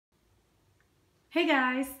Hey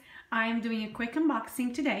guys, I'm doing a quick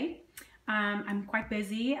unboxing today. I'm quite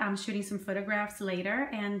busy. I'm shooting some photographs later,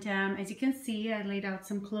 and as you can see, I laid out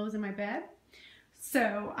some clothes in my bed.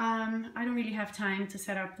 So I don't really have time to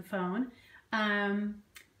set up the phone,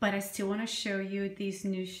 but I still want to show you these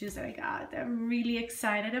new shoes that I got that I'm really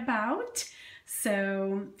excited about.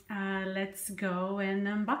 So let's go and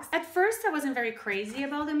unbox. At first, I wasn't very crazy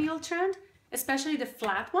about the mule trend, especially the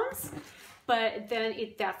flat ones. But then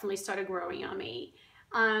it definitely started growing on me.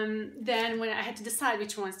 Then when I had to decide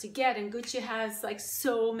which ones to get, and Gucci has like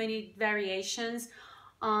so many variations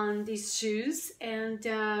on these shoes, and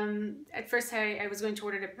at first I was going to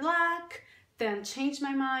order the black, then changed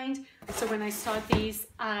my mind. So when I saw these,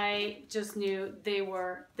 I just knew they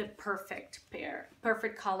were the perfect pair,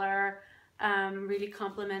 perfect color, really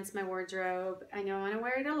complements my wardrobe. I know I want to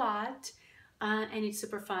wear it a lot, and it's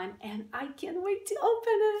super fun, and I can't wait to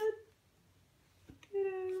open it.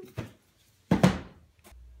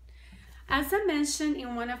 As I mentioned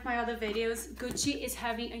in one of my other videos, Gucci is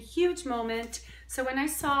having a huge moment. So when I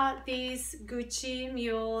saw these Gucci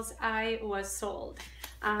mules, I was sold.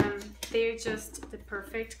 They're just the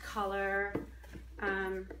perfect color.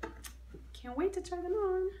 Can't wait to try them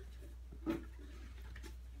on.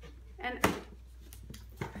 And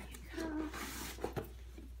there you go.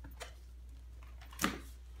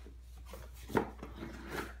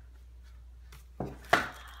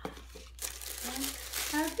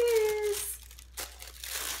 That is.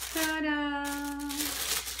 Ta-da!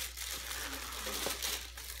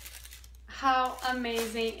 How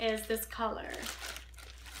amazing is this color?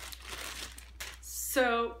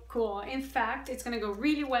 So cool. In fact, it's gonna go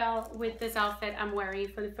really well with this outfit I'm wearing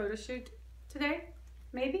for the photo shoot today.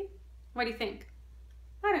 Maybe? What do you think?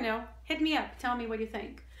 I don't know. Hit me up. Tell me what you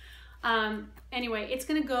think. Anyway, it's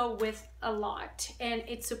gonna go with a lot, and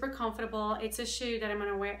it's super comfortable. It's a shoe that I'm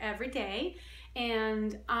gonna wear every day.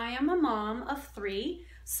 And I am a mom of 3,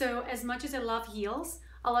 so as much as I love heels,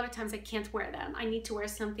 a lot of times I can't wear them. I need to wear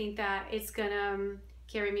something that is gonna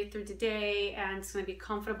carry me through the day and it's gonna be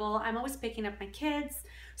comfortable. I'm always picking up my kids,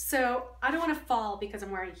 so I don't wanna fall because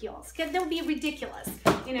I'm wearing heels. That would be ridiculous,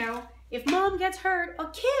 you know? If mom gets hurt, or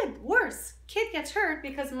worse, kid gets hurt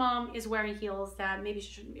because mom is wearing heels that maybe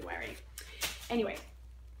she shouldn't be wearing. Anyway,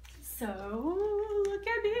 so look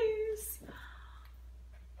at these.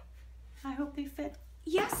 I hope they fit.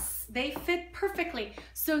 Yes, they fit perfectly.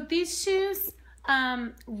 So these shoes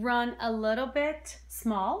run a little bit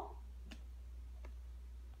small.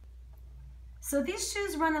 So these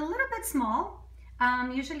shoes run a little bit small.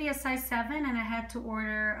 Usually a size 7, and I had to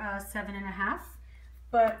order a 7.5,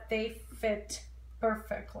 but they fit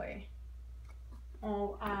perfectly.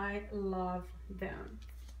 Oh, I love them.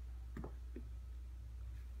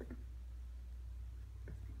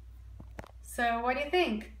 So what do you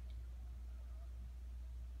think?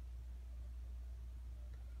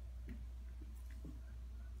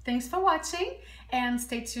 Thanks for watching, and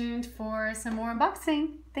stay tuned for some more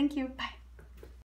unboxing. Thank you. Bye.